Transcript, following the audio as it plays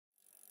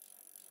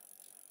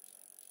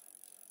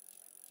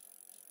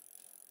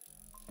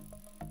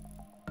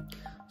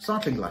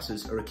Cycling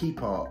glasses are a key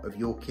part of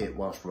your kit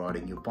whilst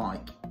riding your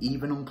bike,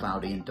 even on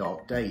cloudy and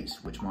dark days,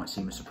 which might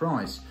seem a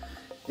surprise.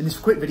 In this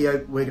quick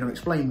video, we're going to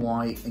explain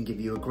why and give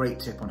you a great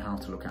tip on how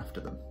to look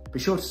after them. Be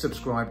sure to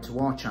subscribe to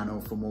our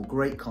channel for more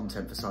great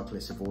content for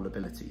cyclists of all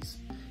abilities.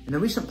 In a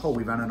recent poll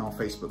we ran on our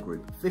Facebook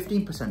group,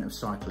 15% of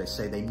cyclists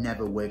say they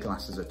never wear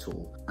glasses at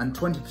all, and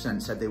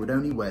 20% said they would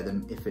only wear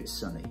them if it's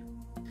sunny.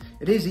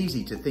 It is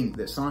easy to think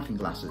that cycling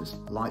glasses,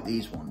 like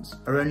these ones,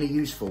 are only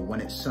useful when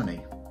it's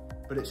sunny.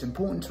 But it's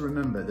important to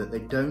remember that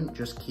they don't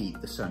just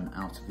keep the sun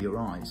out of your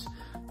eyes.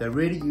 They're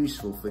really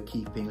useful for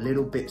keeping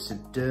little bits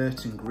of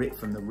dirt and grit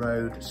from the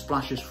road,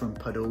 splashes from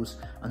puddles,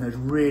 and those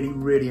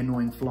really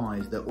annoying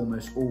flies that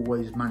almost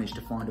always manage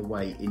to find a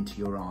way into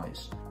your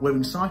eyes.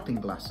 Wearing cycling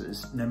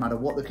glasses, no matter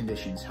what the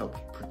conditions, helps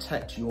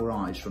protect your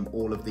eyes from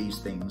all of these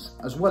things,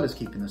 as well as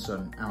keeping the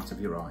sun out of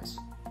your eyes.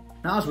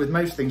 Now, as with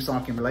most things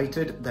cycling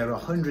related, there are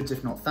hundreds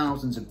if not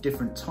thousands of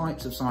different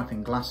types of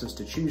cycling glasses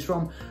to choose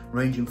from,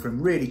 ranging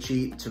from really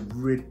cheap to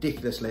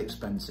ridiculously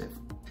expensive.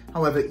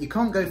 However, you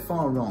can't go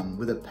far wrong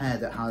with a pair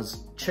that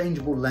has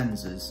changeable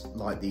lenses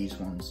like these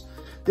ones.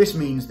 This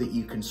means that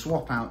you can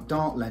swap out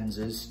dark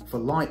lenses for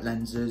light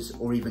lenses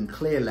or even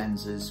clear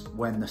lenses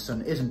when the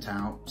sun isn't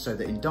out, so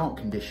that in dark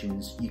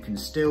conditions you can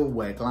still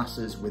wear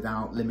glasses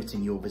without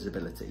limiting your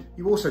visibility.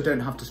 You also don't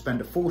have to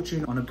spend a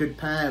fortune on a good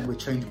pair with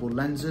changeable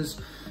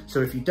lenses,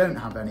 so if you don't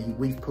have any,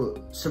 we've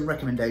put some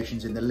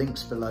recommendations in the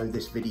links below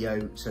this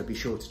video, so be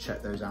sure to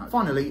check those out.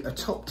 Finally, a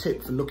top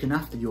tip for looking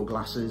after your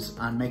glasses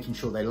and making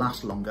sure they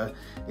last longer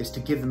is to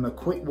give them a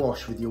quick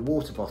wash with your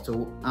water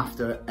bottle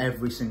after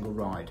every single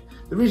ride.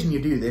 The reason you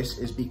do this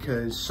is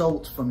because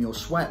salt from your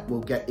sweat will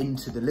get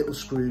into the little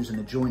screws and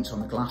the joints on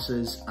the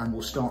glasses and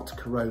will start to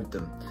corrode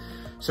them.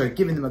 So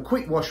giving them a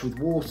quick wash with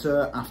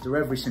water after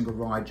every single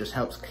ride just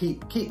helps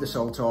keep the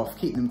salt off,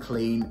 keep them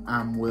clean,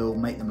 and will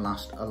make them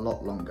last a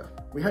lot longer.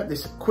 We hope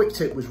this quick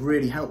tip was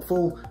really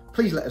helpful.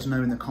 Please let us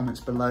know in the comments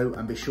below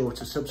and be sure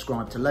to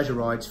subscribe to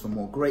LeisureRides for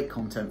more great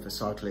content for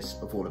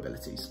cyclists of all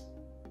abilities.